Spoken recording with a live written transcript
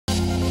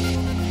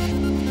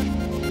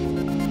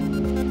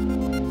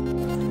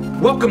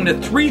Welcome to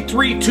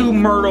 332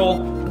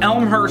 Myrtle,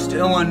 Elmhurst,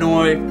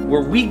 Illinois,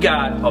 where we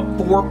got a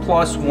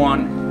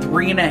 4+1,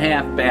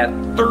 3.5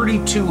 bath,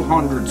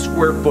 3,200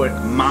 square foot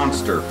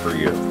monster for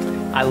you.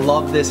 I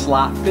love this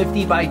lot,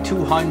 50 by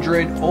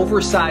 200,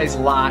 oversized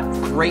lot,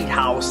 great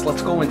house.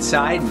 Let's go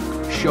inside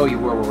and show you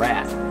where we're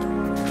at.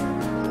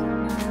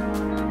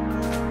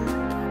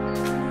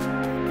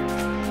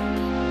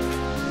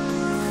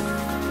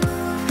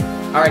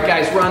 All right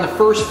guys, we're on the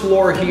first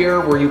floor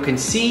here where you can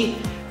see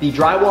the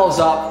drywall's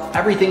up,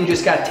 everything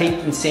just got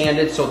taped and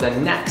sanded, so the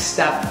next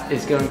step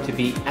is going to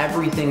be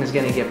everything is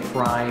gonna get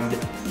primed.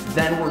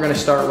 Then we're gonna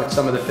start with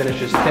some of the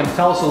finishes. Tim,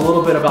 tell us a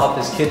little bit about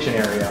this kitchen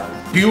area.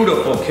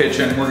 Beautiful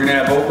kitchen. We're gonna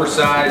have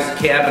oversized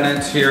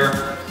cabinets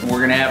here.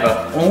 We're gonna have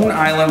an own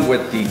island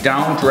with the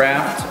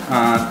downdraft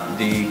on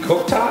the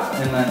cooktop,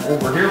 and then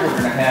over here we're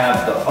gonna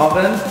have the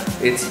oven.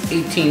 It's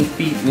 18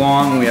 feet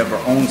long. We have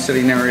our own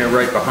sitting area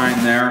right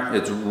behind there.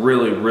 It's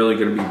really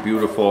gonna be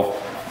beautiful.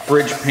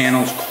 Fridge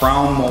panels,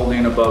 crown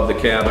molding above the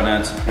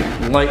cabinets,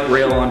 light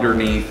rail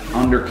underneath,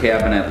 under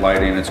cabinet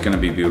lighting. It's gonna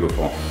be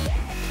beautiful.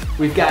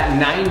 We've got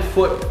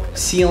 9-foot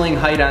ceiling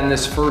height on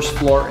this first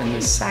floor. And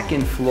the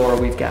second floor,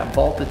 we've got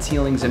vaulted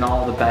ceilings in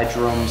all the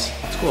bedrooms.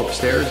 Let's go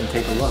upstairs and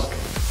take a look.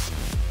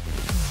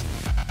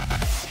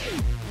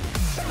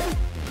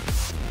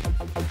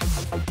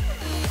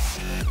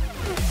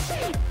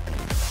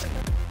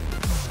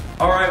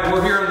 All right,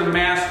 we're here in the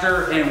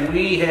master, and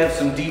we have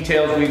some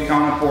details we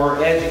accounted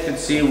for. As you can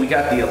see, we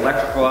got the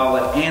electrical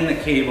outlet and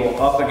the cable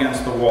up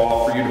against the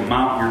wall for you to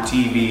mount your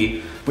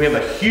TV. We have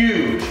a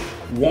huge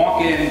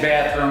walk-in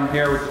bathroom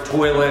here with the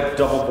toilet,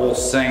 double bowl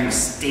sink,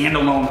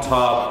 standalone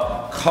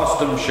tub,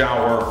 custom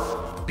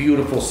shower,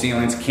 beautiful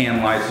ceilings,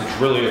 can lights.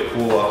 It's really a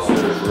cool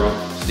upstairs room.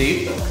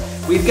 Steve?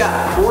 We've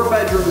got 4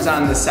 bedrooms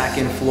on the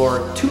second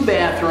floor, 2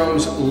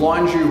 bathrooms,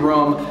 laundry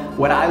room.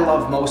 What I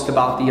love most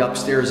about the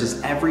upstairs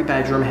is every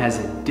bedroom has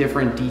a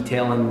different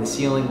detail in the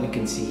ceiling. We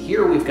can see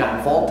here we've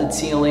got vaulted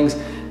ceilings.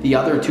 The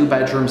other 2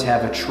 bedrooms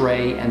have a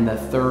tray, and the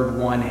third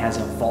one has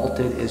a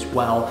vaulted as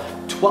well.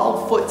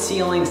 12-foot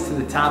ceilings to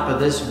the top of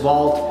this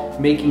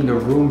vault, making the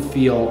room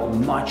feel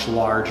much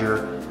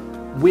larger.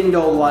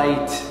 Window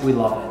light, we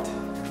love it.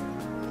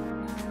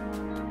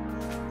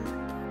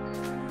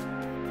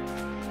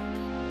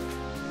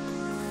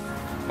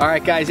 All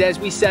right guys, as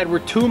we said, we're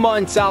 2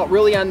 months out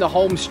really on the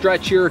home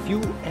stretch here. If you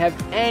have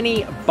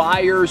any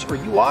buyers, or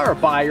you are a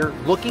buyer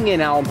looking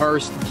in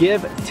Elmhurst,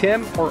 give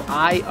Tim or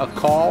I a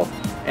call,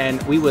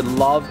 and we would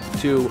love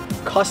to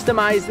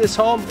customize this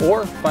home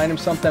or find him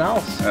something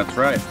else. That's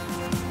right.